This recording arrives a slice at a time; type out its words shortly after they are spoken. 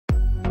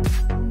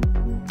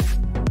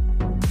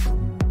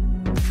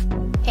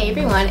Hey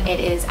everyone,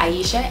 it is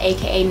Aisha,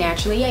 aka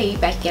Naturally Ai,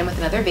 back again with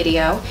another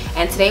video,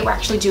 and today we're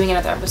actually doing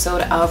another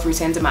episode of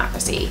Roots and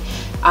Democracy.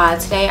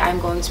 Today we're actually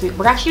going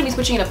to be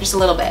switching it up just a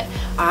little bit.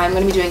 I'm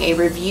going to be doing a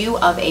review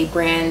of a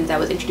brand that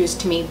was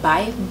introduced to me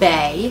by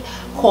Bay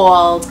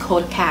called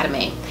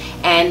Codecademy.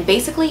 And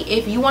basically,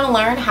 if you want to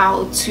learn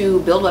how to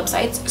build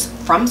websites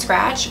from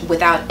scratch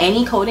without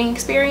any coding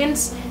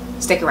experience,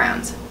 stick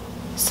around.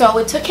 So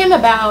it took him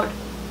about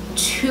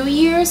 2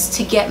 years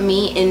to get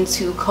me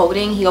into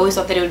coding. He always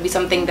thought that it would be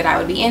something that I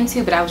would be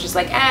into, but I was just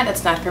like,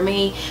 that's not for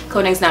me.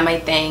 Coding's not my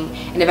thing.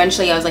 And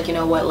eventually I was like, you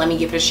know what, let me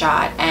give it a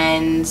shot.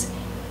 And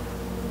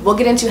we'll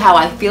get into how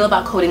I feel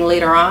about coding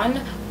later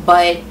on,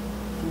 but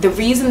the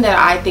reason that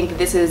I think that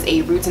this is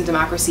a Roots and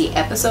Democracy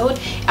episode,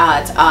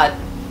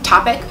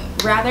 topic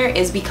rather,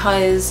 is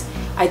because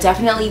I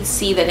definitely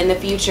see that in the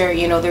future,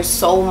 you know, there's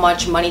so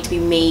much money to be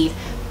made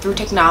through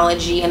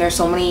technology, and there's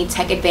so many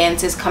tech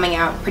advances coming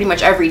out pretty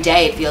much every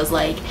day, it feels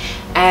like,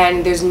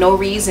 and there's no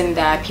reason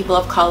that people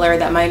of color,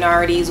 that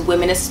minorities,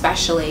 women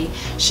especially,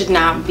 should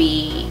not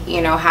be,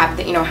 have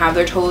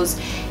their toes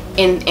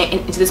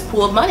into this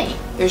pool of money.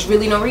 There's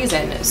really no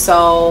reason.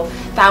 So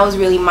that was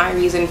really my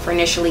reason for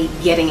initially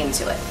getting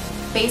into it.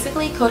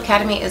 Basically,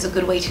 Codecademy is a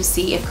good way to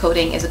see if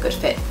coding is a good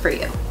fit for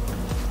you.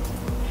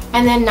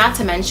 And then, not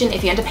to mention,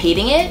 if you end up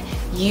hating it,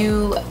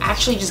 you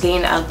actually just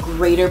gain a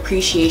greater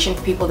appreciation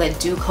for people that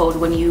do code.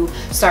 When you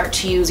start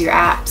to use your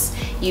apps,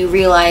 you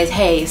realize,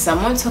 hey,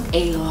 someone took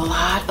a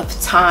lot of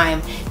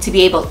time to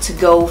be able to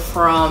go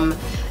from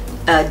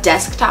a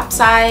desktop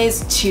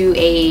size to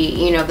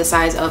the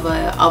size of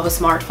a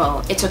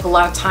smartphone. It took a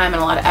lot of time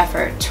and a lot of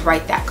effort to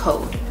write that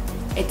code.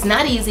 It's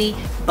not easy,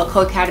 but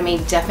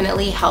Codecademy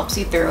definitely helps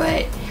you through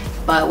it.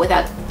 But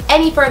without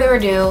any further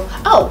ado,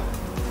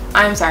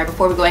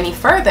 before we go any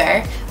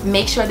further,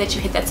 make sure that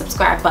you hit that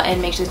subscribe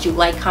button, make sure that you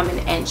like, comment,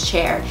 and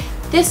share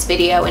this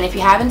video, and if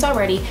you haven't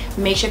already,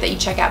 make sure that you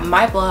check out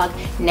my blog,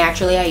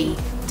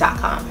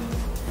 naturallyi.com.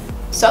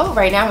 So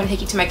right now I'm going to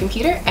take you to my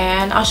computer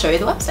and I'll show you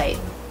the website.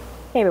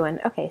 Hey everyone,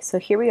 okay, so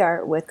here we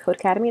are with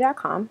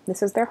Codecademy.com.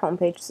 This is their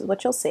homepage, this is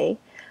what you'll see.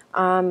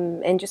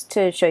 And just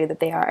to show you that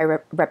they are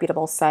a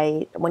reputable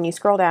site, when you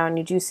scroll down,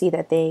 you do see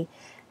that they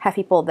have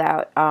people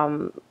that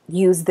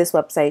use this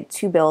website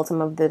to build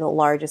some of the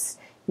largest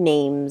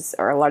names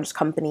or largest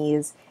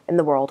companies in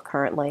the world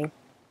currently.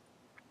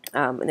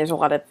 And there's a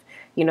lot of,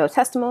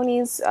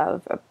 testimonies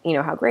of,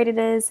 how great it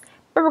is,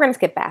 but we're going to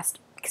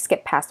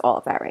skip past all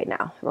of that right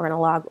now. We're going to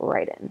log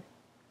right in.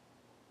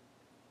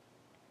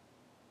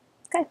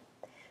 Okay,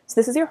 so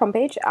this is your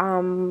homepage.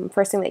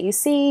 First thing that you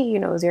see,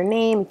 is your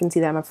name. You can see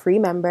that I'm a free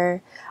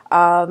member,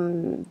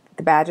 the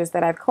badges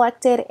that I've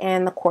collected,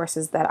 and the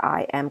courses that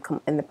I am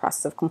in the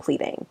process of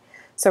completing.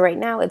 So right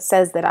now it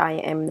says that I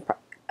am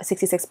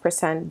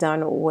 66%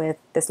 done with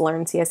this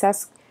Learn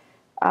CSS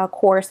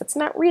course. That's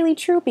not really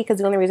true, because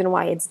the only reason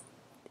why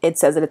it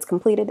says that it's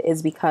completed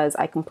is because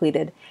I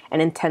completed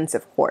an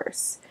intensive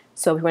course.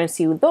 So if you want to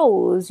see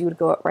those, you would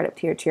go right up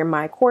here to your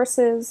My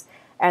Courses,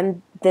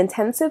 and the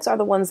intensives are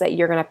the ones that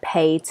you're going to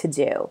pay to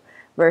do,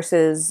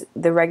 versus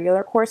the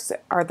regular course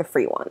are the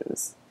free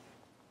ones.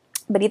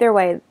 But either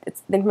way,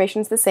 the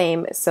information's the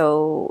same.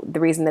 So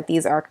the reason that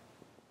these are,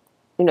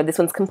 this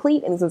one's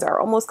complete and these ones are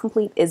almost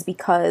complete, is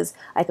because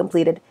I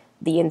completed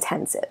the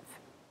intensive.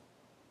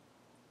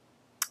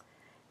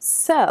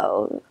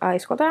 So I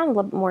scroll down, a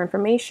little bit more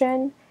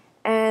information,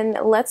 and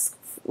let's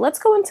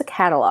go into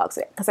catalogs,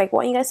 because I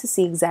want you guys to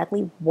see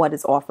exactly what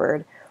is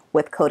offered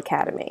with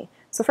Codecademy.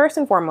 So first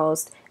and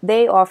foremost,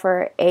 they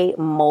offer a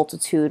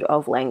multitude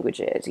of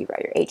languages. You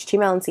write your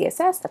HTML and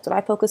CSS, that's what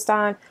I focused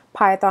on,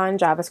 Python,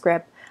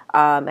 JavaScript,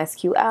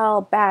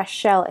 SQL, Bash,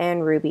 Shell,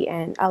 and Ruby,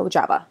 and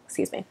Java,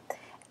 excuse me.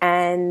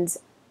 And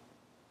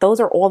those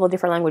are all the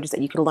different languages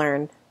that you can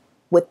learn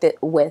with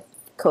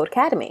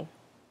Codecademy.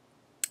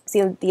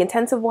 See the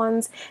intensive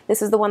ones,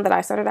 this is the one that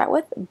I started out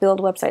with, build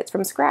websites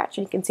from scratch.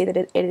 And you can see that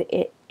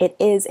it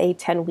is a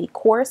 10-week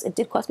course. It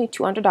did cost me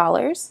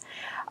 $200,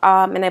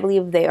 and I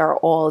believe they are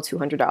all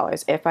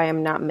 $200 if I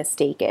am not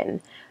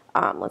mistaken.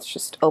 Let's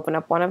just open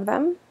up one of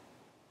them.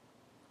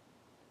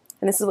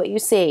 And this is what you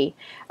see.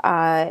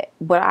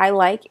 What I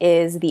like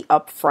is the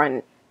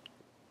upfrontitude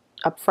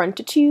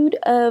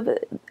of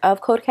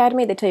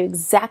Codecademy. They tell you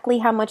exactly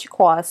how much it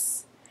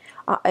costs.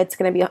 It's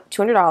going to be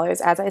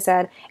 $200, as I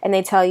said, and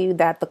they tell you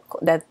that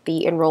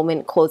the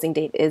enrollment closing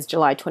date is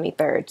July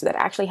 23rd. So that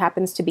actually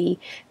happens to be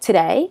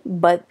today,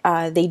 but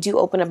they do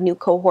open up new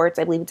cohorts.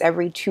 I believe it's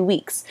every 2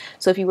 weeks.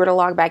 So if you were to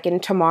log back in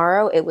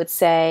tomorrow, it would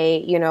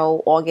say,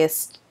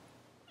 August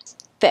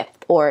 5th,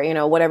 or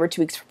whatever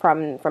 2 weeks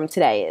from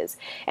today is,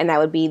 and that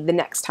would be the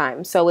next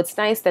time. So it's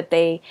nice that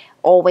they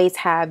always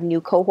have new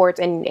cohorts,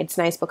 and it's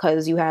nice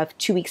because you have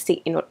 2 weeks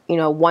to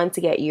one, to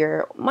get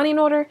your money in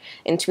order,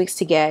 and 2 weeks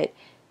to get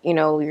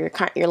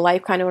your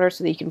life kind of order,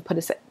 so that you can put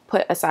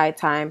aside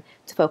time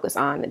to focus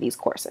on these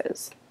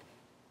courses.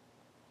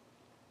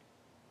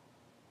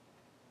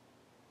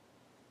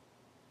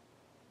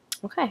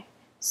 Okay,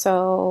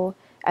 so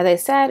as I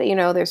said,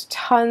 there's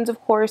tons of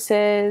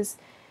courses.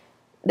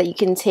 that you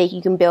can take.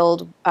 You can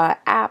build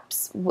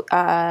apps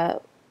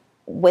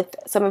with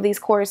some of these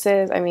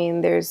courses. I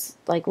mean, there's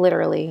like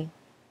literally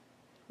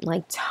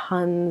like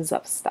tons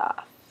of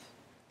stuff.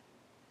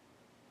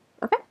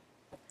 Okay,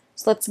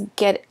 so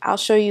I'll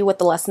show you what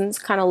the lessons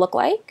kind of look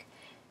like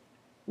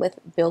with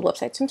build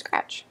websites from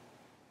scratch.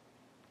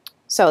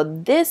 So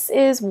this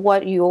is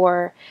what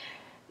your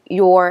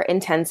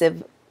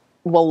intensive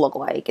will look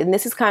like. And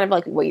this is kind of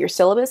like what your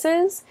syllabus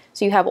is.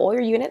 So you have all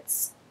your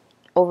units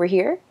over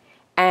here,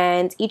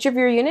 and each of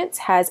your units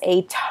has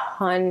a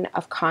ton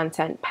of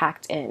content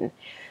packed in.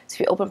 So if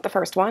you open up the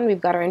first one,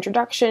 we've got our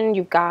introduction.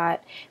 You've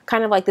got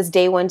kind of like this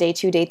day 1, day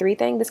 2, day 3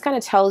 thing. This kind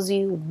of tells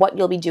you what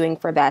you'll be doing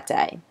for that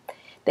day.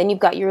 Then you've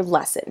got your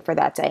lesson for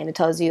that day, and it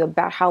tells you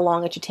about how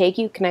long it should take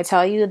you. Can I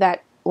tell you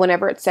that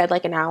whenever it said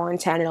like 1 hour and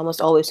 10, it almost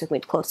always took me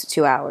close to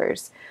 2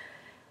 hours.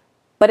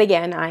 But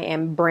again, I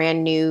am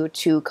brand new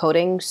to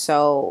coding,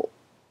 so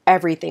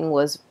everything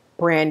was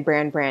brand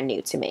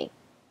new to me.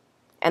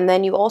 And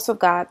then you also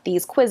got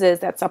these quizzes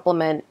that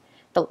supplement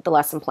the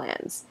lesson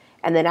plans.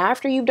 And then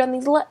after you've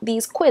done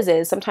these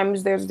quizzes,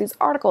 sometimes there's these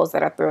articles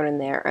that are thrown in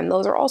there, and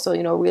those are also,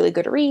 you know, really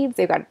good reads.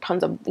 They've got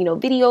tons of, you know,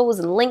 videos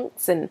and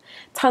links and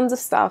tons of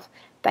stuff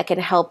that can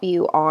help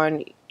you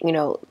on, you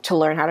know, to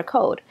learn how to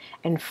code.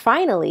 And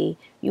finally,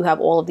 you have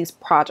all of these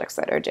projects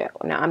that are due.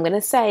 Now, I'm going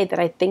to say that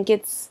I think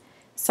it's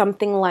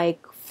something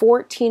like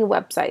 14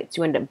 websites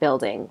you end up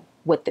building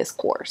with this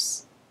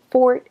course.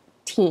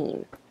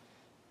 14.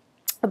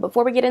 But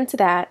before we get into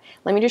that,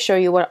 let me just show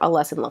you what a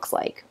lesson looks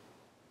like.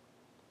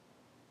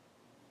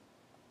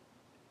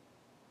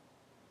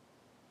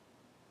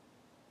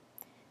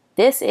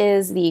 This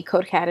is the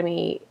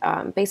Codecademy,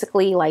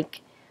 basically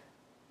like,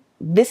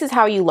 this is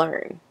how you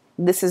learn.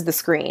 This is the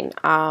screen.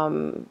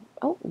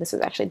 Oh, this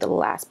is actually the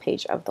last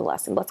page of the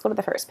lesson. Let's go to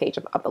the first page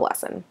of the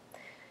lesson.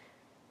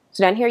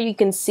 So down here you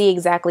can see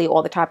exactly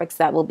all the topics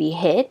that will be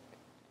hit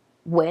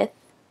with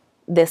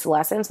this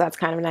lesson. So that's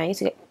kind of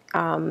nice.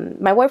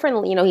 My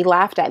boyfriend, you know, he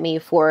laughed at me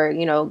for,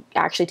 you know,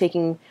 actually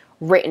taking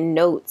written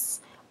notes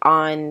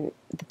on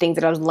the things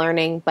that I was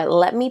learning. But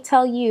let me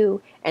tell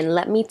you, and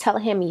let me tell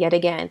him yet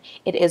again,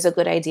 it is a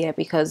good idea,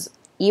 because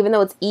even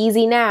though it's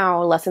easy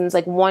now, lessons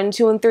like 1,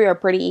 2, and 3 are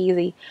pretty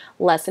easy.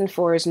 Lesson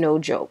 4 is no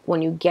joke.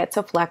 When you get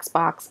to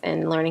Flexbox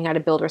and learning how to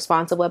build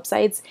responsive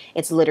websites,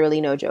 it's literally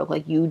no joke.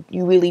 Like you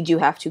really do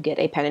have to get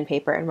a pen and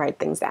paper and write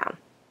things down.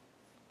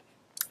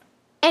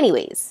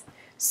 Anyways,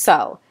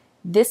 so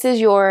this is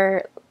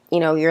your, you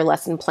know, your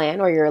lesson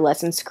plan or your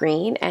lesson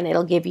screen, and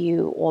it'll give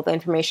you all the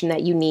information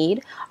that you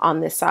need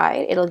on this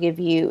side. It'll give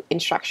you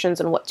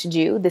instructions on what to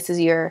do. This is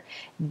your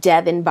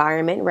dev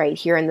environment right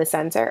here in the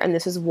center, and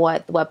this is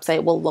what the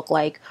website will look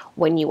like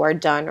when you are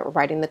done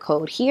writing the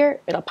code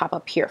here. It'll pop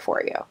up here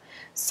for you.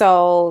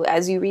 So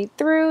as you read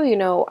through, you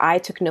know, I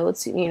took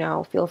notes, you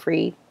know, feel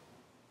free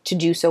to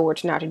do so or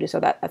to not to do so.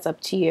 That's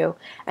up to you.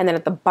 And then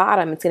at the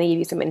bottom, it's going to give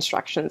you some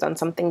instructions on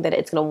something that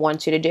it's going to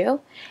want you to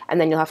do, and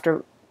then you'll have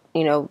to,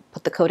 you know,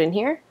 put the code in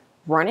here,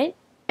 run it,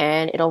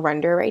 and it'll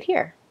render right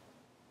here.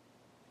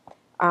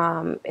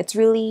 It's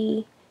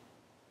really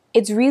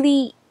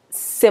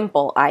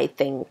simple, I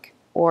think,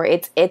 or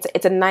it's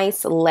a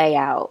nice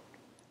layout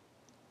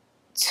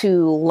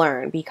to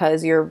learn,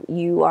 because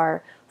you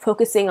are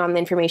focusing on the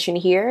information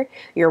here,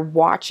 you're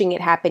watching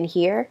it happen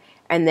here,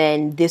 and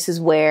then this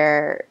is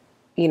where,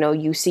 you know,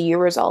 you see your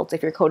results.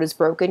 If your code is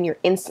broken, you're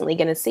instantly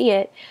going to see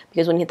it,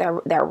 because when you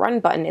hit that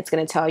run button, it's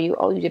going to tell you,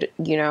 oh, you did it,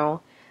 you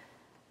know,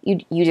 you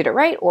did it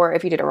right, or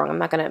if you did it wrong. I'm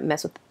not going to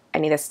mess with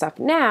any of this stuff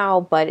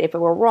now, but if it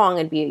were wrong,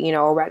 it'd be, you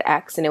know, a red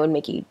X, and it would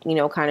make you, you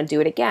know, kind of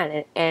do it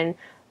again. And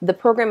the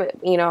program,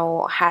 you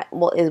know,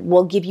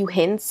 will give you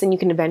hints, and you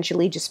can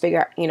eventually just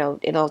figure out, you know,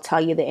 it'll tell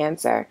you the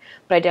answer.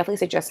 But I definitely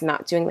suggest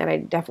not doing that. I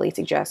definitely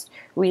suggest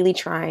really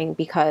trying,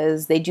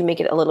 because they do make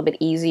it a little bit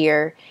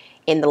easier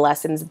in the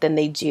lessons than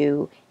they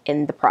do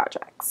in the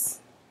projects.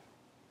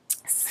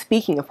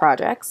 Speaking of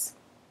projects,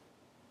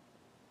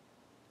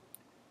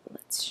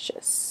 let's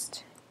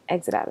just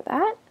exit out of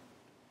that.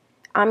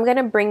 I'm going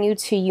to bring you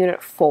to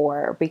Unit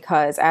 4,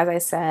 because as I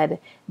said,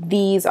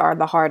 these are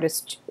the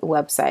hardest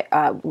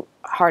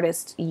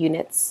hardest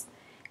units.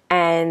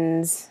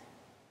 And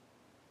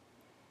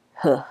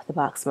the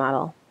box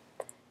model,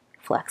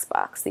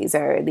 Flexbox.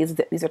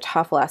 These are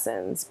tough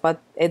lessons,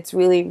 but it's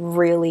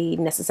really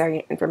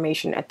necessary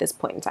information at this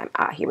point in time.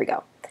 Here we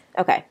go.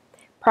 Okay,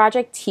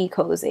 Project T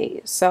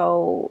Cozy.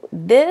 So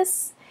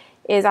this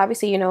is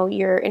obviously, you know,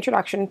 your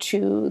introduction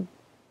to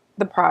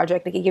the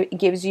project. It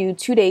gives you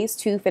 2 days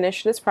to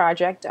finish this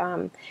project.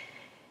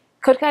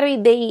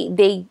 Codecademy,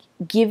 they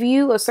give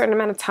you a certain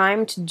amount of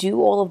time to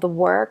do all of the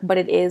work, but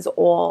it is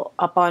all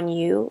up on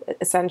you,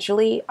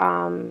 essentially.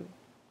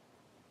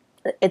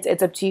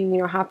 It's up to you, you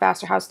know, how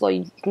fast or how slow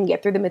you can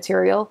get through the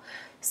material.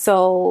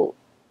 So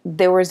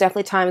there was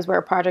definitely times where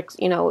a project,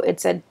 you know, it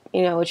said,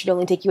 you know, it should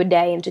only take you a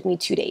day, and it took me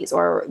 2 days.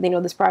 Or, you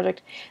know, this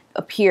project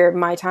appeared,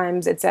 my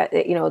times, it's at,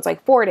 you know, it's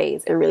like 4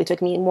 days. It really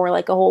took me more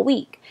like a whole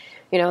week.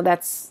 You know,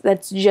 that's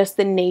just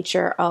the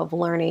nature of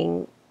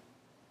learning.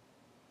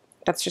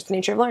 That's just the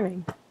nature of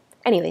learning.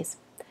 Anyways,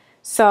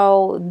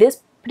 So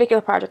this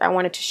particular project I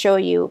wanted to show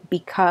you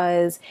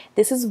because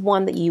this is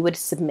one that you would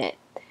submit.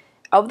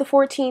 Of the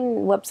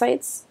 14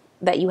 websites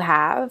that you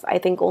have, I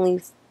think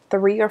only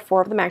 3 or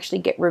 4 of them actually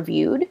get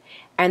reviewed,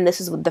 and this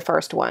is the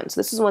first one. So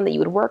this is one that you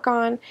would work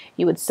on,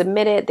 you would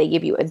submit it, they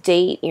give you a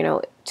date, you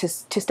know, to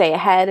stay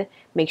ahead,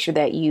 make sure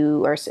that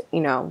you are,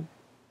 you know,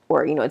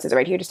 or, you know, it says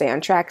right here to stay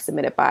on track,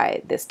 submit it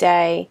by this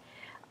day.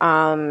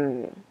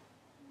 And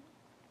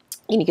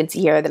you can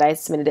see here that I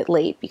submitted it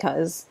late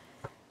because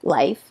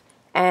life,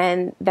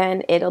 and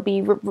then it'll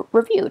be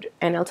reviewed,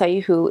 and it'll tell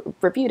you who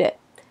reviewed it.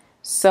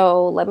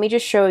 So let me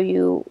just show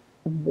you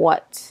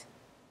what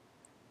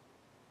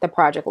the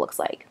project looks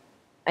like.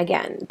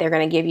 Again, they're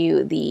going to give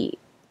you the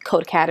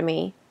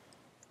Codecademy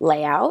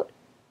layout,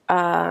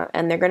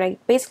 and they're going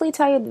to basically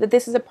tell you that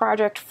this is a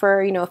project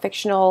for, you know, a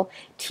fictional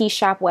tea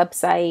shop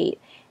website,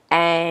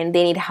 and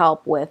they need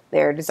help with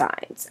their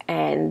designs,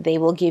 and they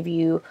will give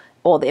you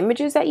all the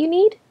images that you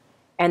need,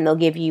 and they'll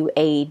give you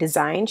a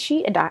design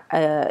sheet,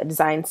 a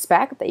design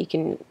spec that you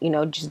can, you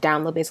know, just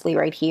download basically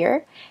right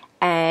here,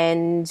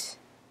 and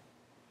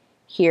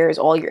here's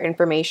all your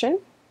information.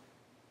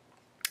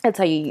 It'll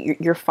tell you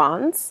your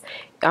fonts,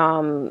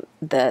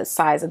 the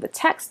size of the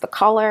text, the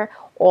color,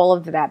 all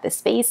of that, the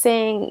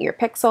spacing, your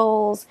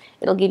pixels.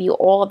 It'll give you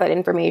all of that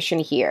information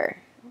here.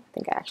 I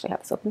think I actually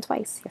have this open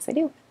twice. Yes, I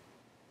do.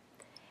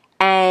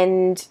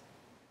 And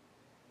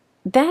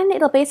then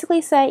it'll basically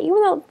say,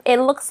 even though it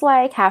looks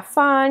like have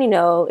fun, you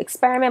know,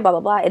 experiment, blah, blah,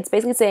 blah, it's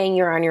basically saying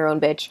you're on your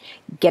own, bitch.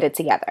 Get it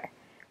together.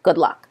 Good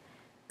luck.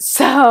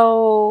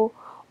 So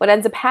what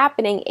ends up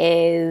happening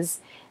is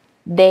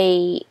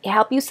they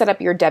help you set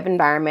up your dev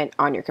environment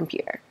on your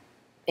computer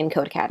in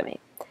Codecademy.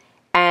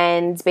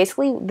 And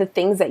basically the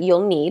things that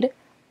you'll need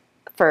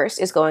first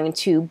is going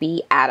to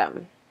be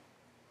Atom.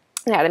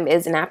 Atom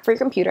is an app for your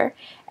computer,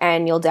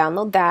 and you'll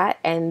download that,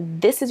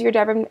 and this is your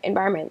dev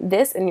environment.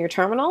 This in your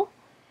terminal,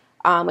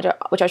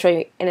 which I'll show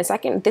you in a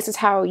second. This is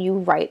how you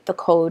write the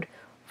code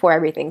for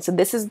everything. So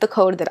this is the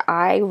code that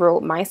I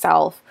wrote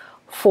myself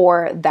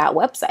for that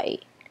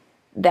website.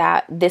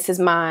 This is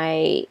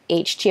my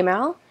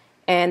HTML,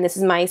 and this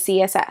is my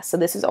CSS. So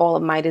this is all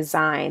of my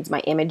designs,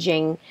 my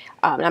imaging,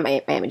 not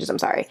my images, I'm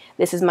sorry.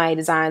 This is my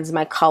designs,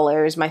 my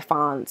colors, my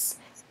fonts,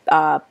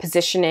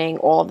 positioning,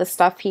 all the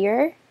stuff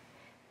here.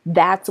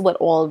 That's what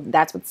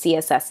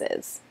CSS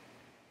is.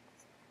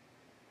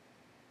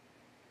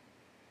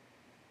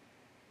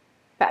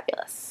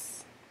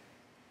 Fabulous.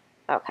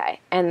 Okay,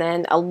 and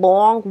then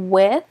along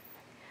with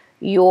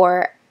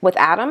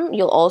Atom,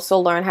 you'll also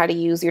learn how to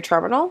use your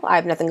terminal. I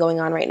have nothing going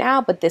on right now,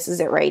 but this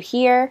is it right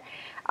here.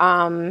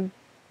 And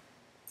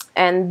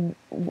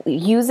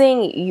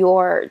using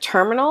your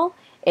terminal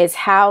is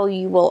how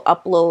you will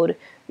upload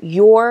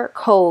your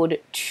code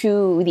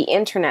to the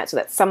internet so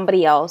that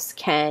somebody else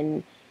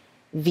can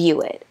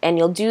view it. And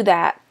you'll do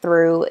that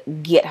through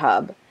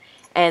GitHub.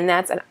 And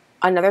that's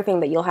another thing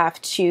that you'll have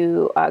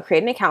to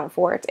create an account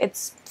for.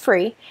 It's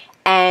free,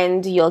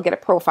 and you'll get a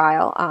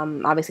profile.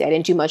 Obviously, I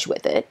didn't do much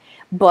with it,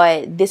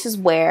 but this is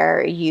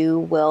where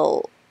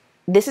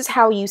this is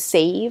how you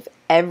save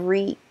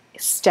every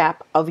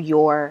step of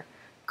your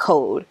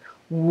code.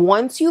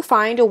 Once you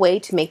find a way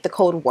to make the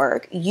code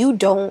work,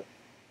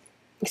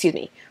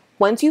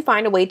 once you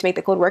find a way to make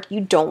the code work,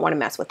 you don't want to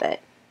mess with it.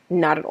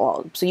 Not at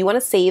all. So you want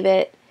to save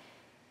it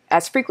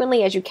as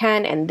frequently as you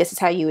can, and this is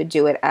how you would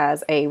do it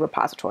as a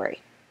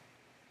repository.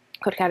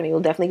 Codecademy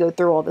will definitely go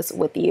through all this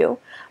with you,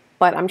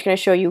 but I'm just going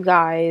to show you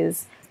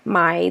guys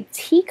my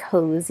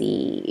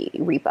T-Cozy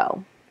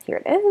repo.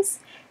 Here it is.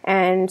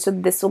 And so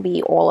this will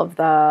be all of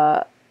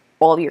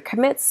your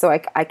commits. So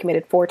I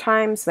committed 4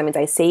 times. So that means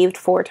I saved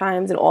 4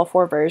 times, and all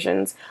 4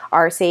 versions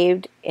are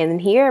saved in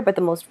here, but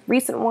the most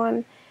recent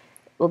one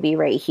will be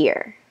right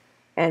here.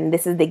 And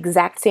this is the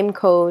exact same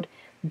code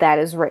that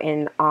is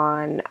written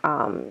on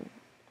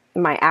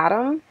my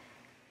Atom,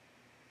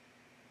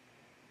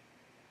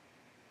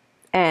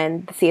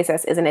 and the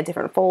CSS is in a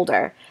different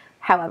folder.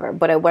 However,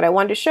 what I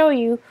wanted to show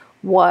you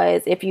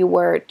was if you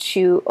were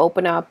to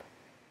open up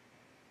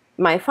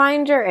my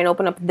Finder and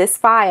open up this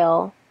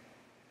file.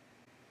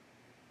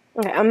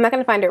 Okay, I'm not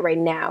going to find it right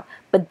now,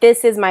 but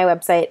this is my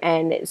website,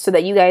 and so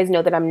that you guys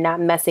know that I'm not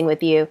messing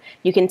with you,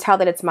 you can tell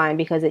that it's mine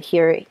because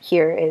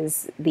here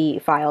is the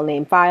file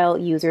name, file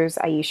users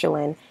Aisha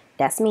Lynn,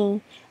 that's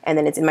me, and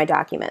then it's in my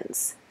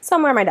documents.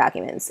 Somewhere in my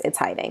documents, it's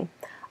hiding.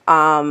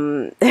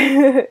 Just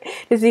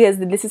because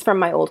this is from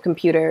my old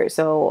computer,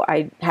 so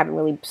I haven't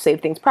really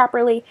saved things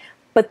properly,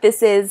 but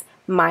this is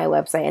my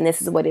website, and this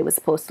is what it was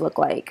supposed to look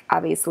like.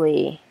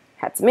 Obviously,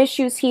 had some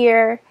issues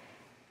here,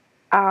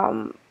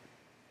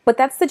 but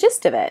that's the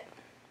gist of it.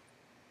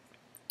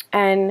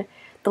 And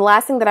the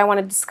last thing that I want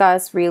to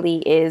discuss really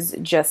is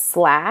just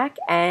Slack,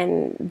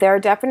 and there are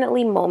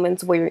definitely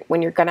moments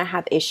when you're going to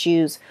have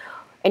issues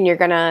and you're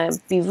going to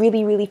be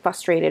really, really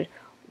frustrated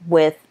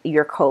with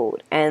your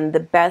code. And the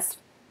best,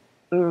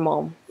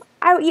 well,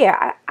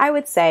 I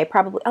would say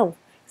probably, oh,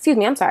 excuse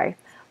me, I'm sorry.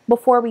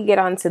 Before we get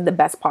on to the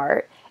best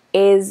part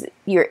is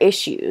your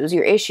issues.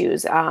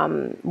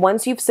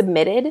 Once you've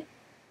submitted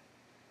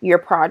your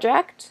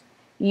project,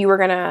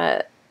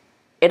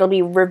 it'll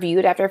be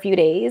reviewed after a few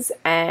days,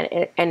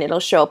 and it'll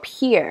show up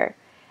here.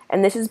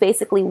 And this is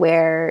basically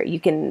where you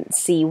can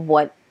see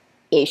what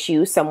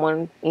issue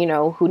someone, you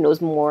know, who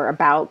knows more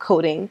about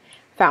coding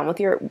found with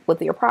your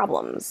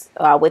problems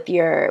with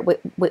your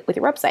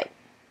website.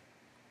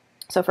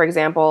 So for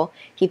example,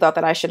 he thought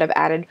that I should have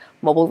added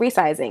mobile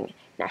resizing.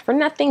 Not for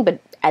nothing, but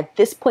at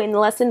this point in the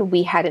lesson,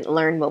 we hadn't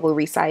learned mobile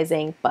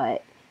resizing,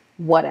 but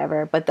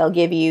whatever. But they'll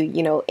give you,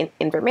 you know,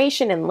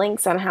 information and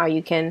links on how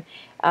you can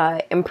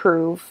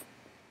improve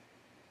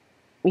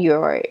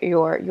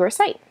your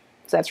site.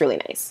 So that's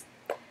really nice.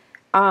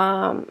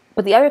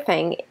 But the other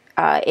thing,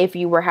 if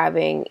you were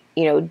having,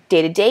 you know,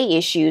 day-to-day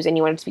issues and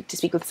you wanted to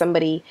speak with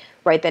somebody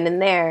right then and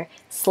there,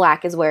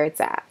 Slack is where it's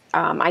at.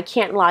 I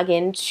can't log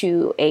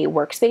into a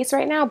workspace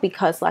right now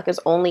because Slack is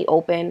only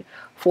open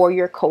for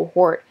your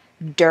cohort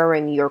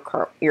during your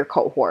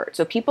cohort.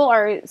 So people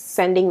are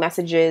sending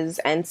messages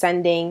and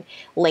sending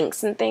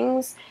links and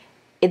things.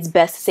 It's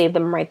best to save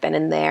them right then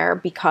and there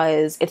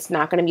because it's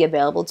not going to be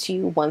available to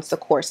you once the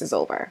course is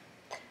over.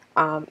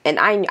 And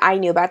I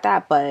knew about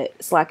that,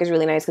 but Slack is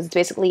really nice because it's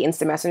basically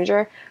instant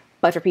messenger,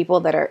 but for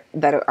people that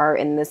are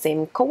in the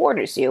same cohort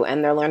as you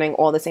and they're learning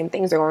all the same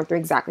things, they're going through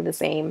exactly the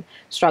same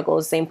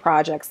struggles, same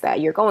projects that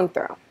you're going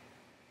through.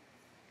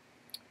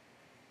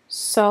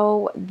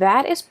 So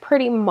that is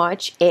pretty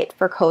much it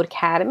for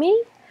Codecademy.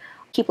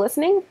 Keep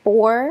listening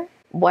for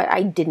what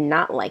I did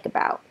not like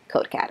about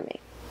Codecademy.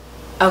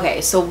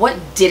 Okay, so what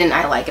didn't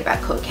I like about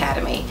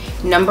Codecademy?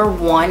 Number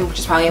one, which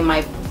is probably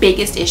my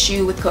biggest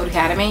issue with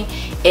Codecademy,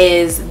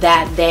 is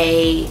that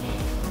they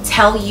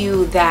tell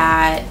you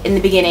that in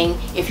the beginning,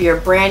 if you're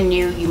brand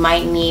new, you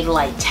might need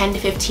like 10 to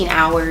 15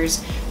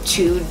 hours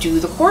to do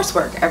the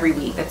coursework every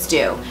week that's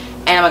due.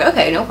 And I'm like,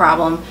 okay, no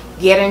problem.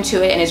 Get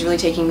into it, and it's really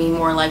taking me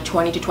more like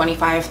 20 to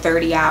 25,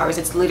 30 hours.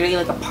 It's literally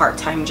like a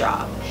part-time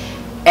job.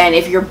 And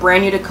if you're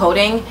brand new to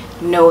coding,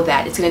 know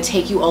that it's going to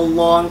take you a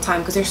long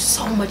time because there's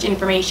so much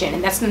information.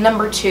 And that's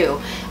number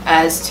two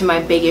as to my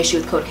big issue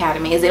with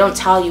Codecademy, is they don't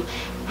tell you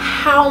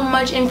how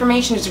much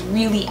information is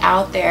really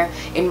out there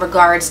in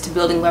regards to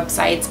building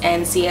websites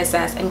and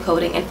CSS and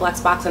coding and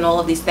Flexbox and all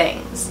of these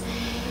things.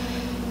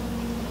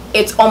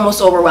 It's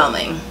almost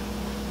overwhelming.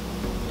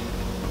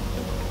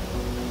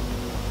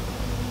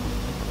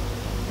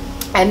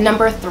 And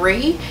number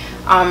three,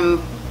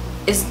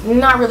 is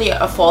not really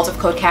a fault of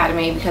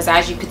Codecademy, because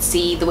as you could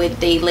see, the way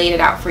that they laid it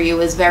out for you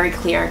is very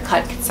clear,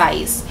 cut,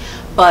 concise,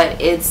 but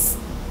it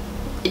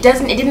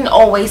didn't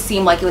always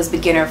seem like it was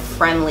beginner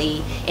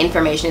friendly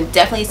information. It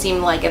definitely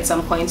seemed like at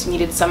some points you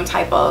needed some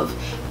type of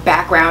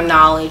background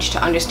knowledge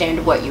to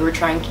understand what you were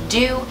trying to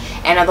do.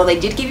 And although they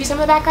did give you some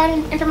of the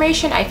background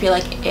information, I feel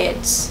like it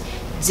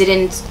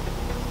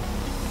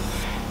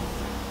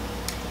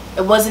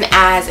wasn't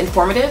as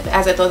informative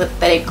as I thought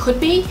that it could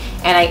be.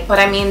 But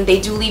I mean, they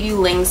do leave you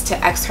links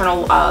to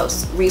external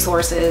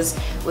resources,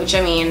 which,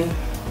 I mean,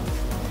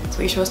 that's what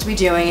you're supposed to be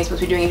doing. You're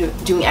supposed to be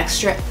doing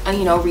extra,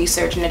 you know,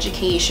 research and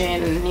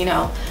education and, you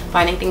know,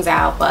 finding things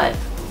out. But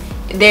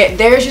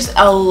there's just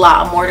a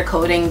lot more to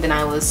coding than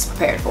I was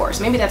prepared for.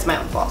 So maybe that's my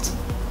own fault.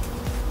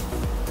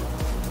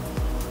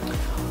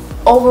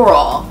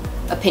 Overall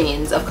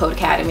opinions of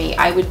Codecademy,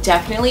 I would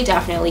definitely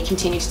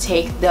continue to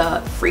take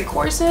the free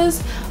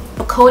courses.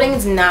 But coding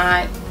is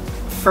not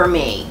for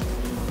me.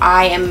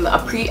 I am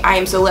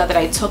so glad that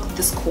I took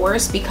this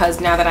course,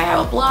 because now that I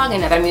have a blog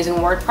and now that I'm using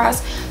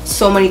WordPress,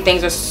 so many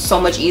things are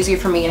so much easier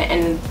for me.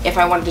 And if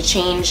I wanted to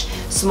change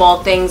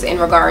small things in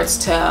regards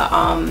to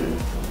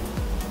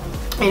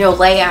you know,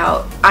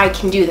 layout, I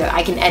can do that.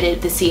 I can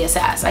edit the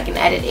CSS, I can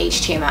edit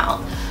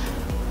HTML.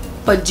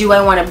 But do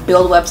I want to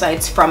build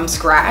websites from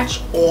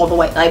scratch all the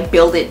way, like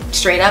build it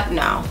straight up?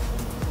 No,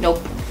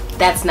 nope,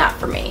 that's not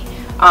for me.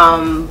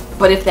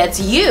 But if that's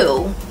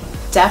you,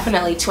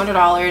 definitely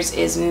 $200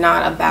 is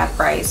not a bad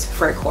price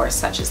for a course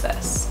such as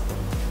this.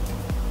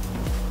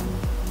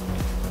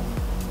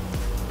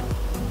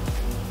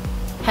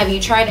 Have you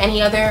tried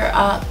any other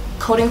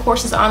coding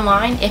courses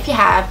online? If you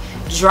have,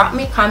 drop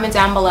me a comment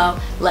down below.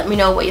 Let me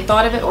know what you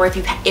thought of it, or if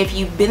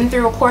you've been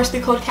through a course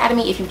through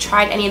Codecademy, if you've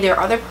tried any of their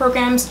other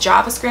programs,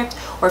 JavaScript,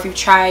 or if you've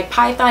tried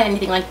Python,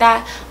 anything like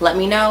that, let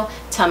me know.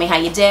 Tell me how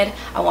you did.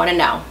 I want to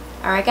know.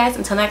 Alright guys,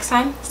 until next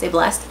time, stay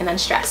blessed and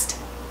unstressed.